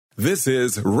This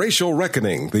is Racial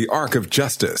Reckoning, the Arc of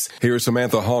Justice. Here's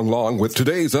Samantha Hong Long with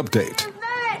today's update.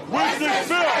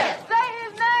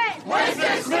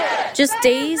 Just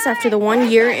days after the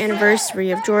one-year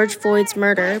anniversary of George Floyd's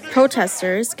murder,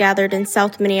 protesters gathered in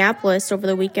South Minneapolis over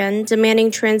the weekend demanding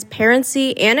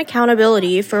transparency and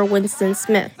accountability for Winston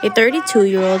Smith, a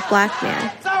 32-year-old black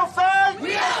man.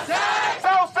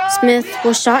 Smith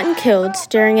was shot and killed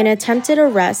during an attempted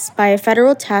arrest by a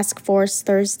federal task force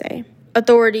Thursday.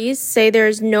 Authorities say there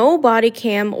is no body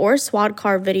cam or SWAT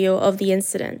car video of the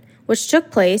incident, which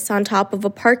took place on top of a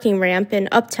parking ramp in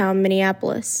uptown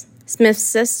Minneapolis. Smith's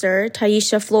sister,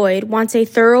 Taisha Floyd, wants a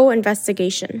thorough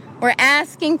investigation. We're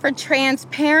asking for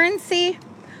transparency.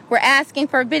 We're asking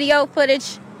for video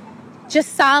footage,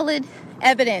 just solid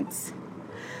evidence.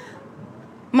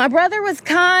 My brother was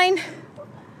kind.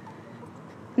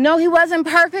 No, he wasn't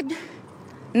perfect.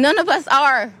 None of us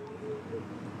are.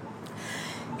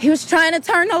 He was trying to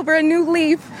turn over a new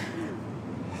leaf,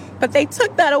 but they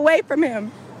took that away from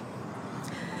him.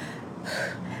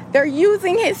 They're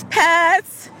using his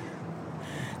past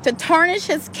to tarnish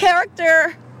his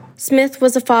character. Smith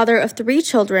was a father of 3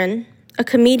 children, a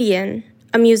comedian,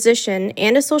 a musician,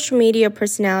 and a social media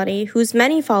personality whose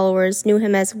many followers knew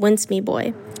him as Winsme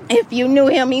Boy. If you knew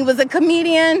him, he was a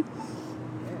comedian.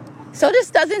 So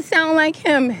this doesn't sound like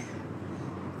him.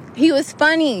 He was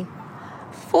funny,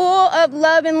 full of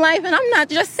love and life, and I'm not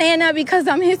just saying that because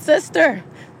I'm his sister.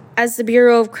 As the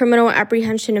Bureau of Criminal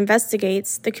Apprehension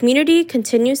investigates, the community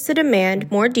continues to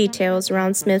demand more details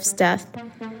around Smith's death.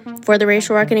 For the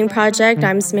Racial Reckoning Project,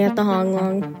 I'm Samantha Hong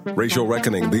Long. Racial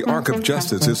Reckoning, the Arc of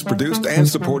Justice is produced and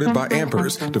supported by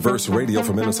Ampers, diverse radio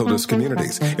for Minnesota's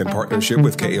communities, in partnership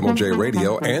with KMOJ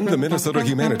Radio and the Minnesota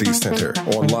Humanities Center.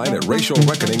 Online at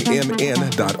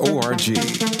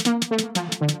racialreckoningmn.org.